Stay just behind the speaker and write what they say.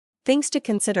Things to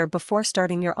consider before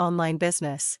starting your online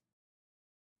business.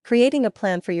 Creating a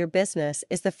plan for your business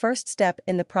is the first step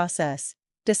in the process.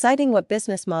 Deciding what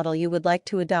business model you would like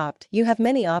to adopt, you have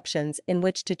many options in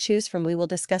which to choose from. We will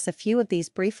discuss a few of these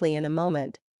briefly in a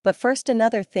moment, but first,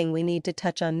 another thing we need to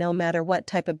touch on: no matter what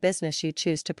type of business you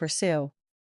choose to pursue,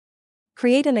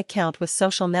 create an account with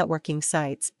social networking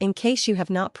sites in case you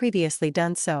have not previously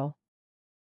done so.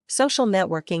 Social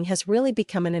networking has really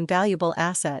become an invaluable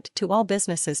asset to all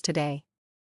businesses today.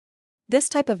 This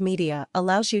type of media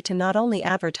allows you to not only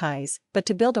advertise, but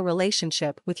to build a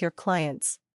relationship with your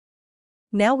clients.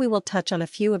 Now we will touch on a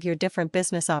few of your different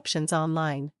business options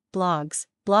online. Blogs.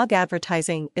 Blog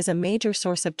advertising is a major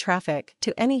source of traffic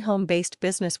to any home-based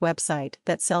business website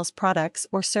that sells products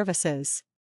or services.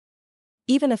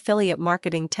 Even affiliate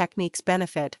marketing techniques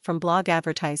benefit from blog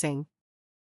advertising.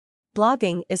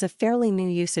 Blogging is a fairly new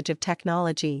usage of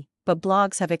technology, but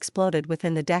blogs have exploded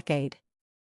within the decade.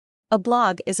 A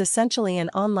blog is essentially an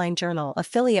online journal.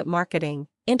 Affiliate marketing.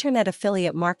 Internet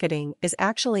affiliate marketing is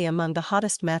actually among the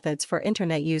hottest methods for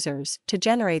internet users to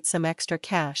generate some extra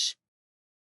cash.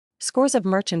 Scores of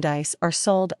merchandise are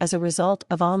sold as a result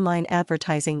of online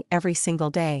advertising every single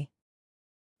day.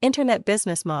 Internet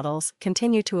business models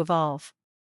continue to evolve.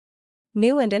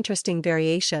 New and interesting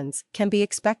variations can be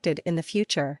expected in the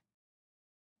future.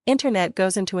 Internet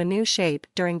goes into a new shape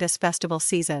during this festival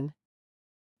season.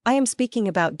 I am speaking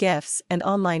about gifts and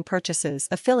online purchases.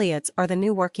 Affiliates are the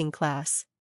new working class.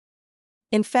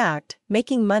 In fact,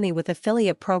 making money with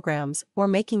affiliate programs or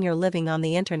making your living on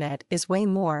the internet is way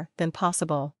more than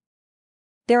possible.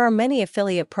 There are many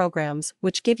affiliate programs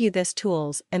which give you these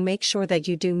tools and make sure that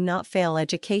you do not fail.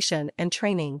 Education and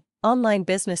training. Online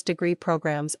business degree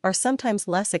programs are sometimes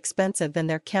less expensive than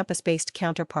their campus-based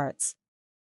counterparts.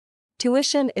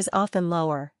 Tuition is often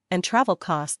lower, and travel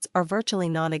costs are virtually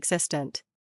non-existent.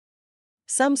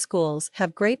 Some schools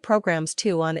have great programs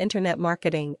too on internet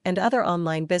marketing and other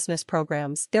online business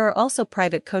programs. There are also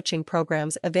private coaching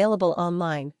programs available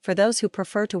online for those who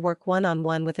prefer to work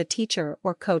one-on-one with a teacher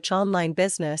or coach. Online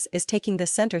business is taking the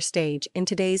center stage in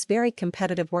today's very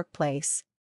competitive workplace.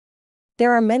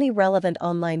 There are many relevant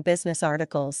online business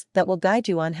articles that will guide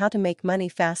you on how to make money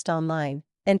fast online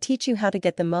and teach you how to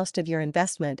get the most of your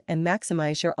investment and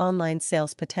maximize your online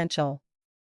sales potential.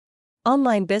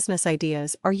 Online business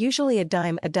ideas are usually a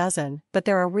dime a dozen, but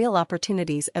there are real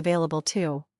opportunities available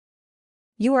too.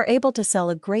 You are able to sell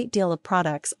a great deal of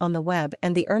products on the web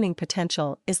and the earning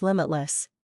potential is limitless.